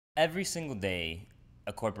Every single day,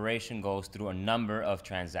 a corporation goes through a number of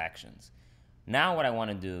transactions. Now what I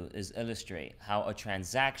want to do is illustrate how a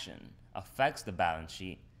transaction affects the balance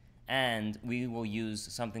sheet, and we will use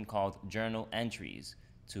something called journal entries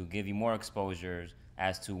to give you more exposures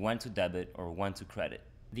as to when to debit or when to credit.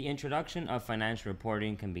 The introduction of financial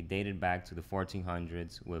reporting can be dated back to the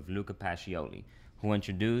 1400s with Luca Pacioli, who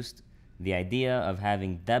introduced the idea of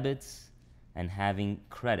having debits and having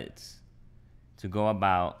credits to go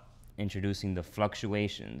about introducing the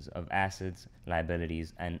fluctuations of assets,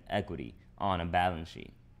 liabilities, and equity on a balance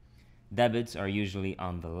sheet. Debits are usually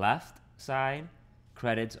on the left side,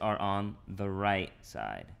 credits are on the right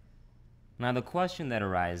side. Now the question that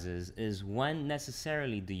arises is, when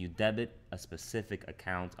necessarily do you debit a specific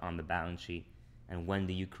account on the balance sheet and when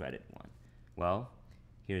do you credit one? Well,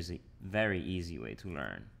 here's a very easy way to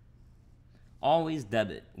learn. Always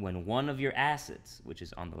debit when one of your assets, which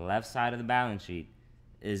is on the left side of the balance sheet,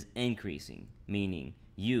 is increasing, meaning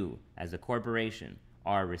you, as a corporation,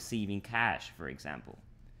 are receiving cash, for example.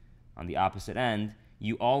 On the opposite end,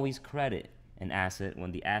 you always credit an asset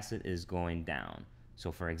when the asset is going down.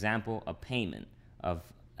 So, for example, a payment of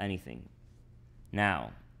anything.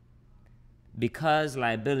 Now, because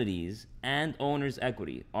liabilities and owner's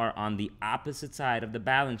equity are on the opposite side of the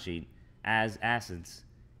balance sheet as assets,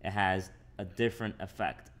 it has a different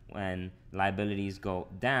effect. When liabilities go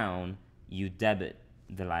down, you debit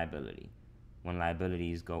the liability. When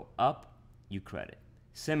liabilities go up, you credit.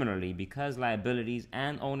 Similarly, because liabilities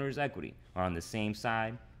and owner's equity are on the same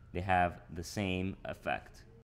side, they have the same effect.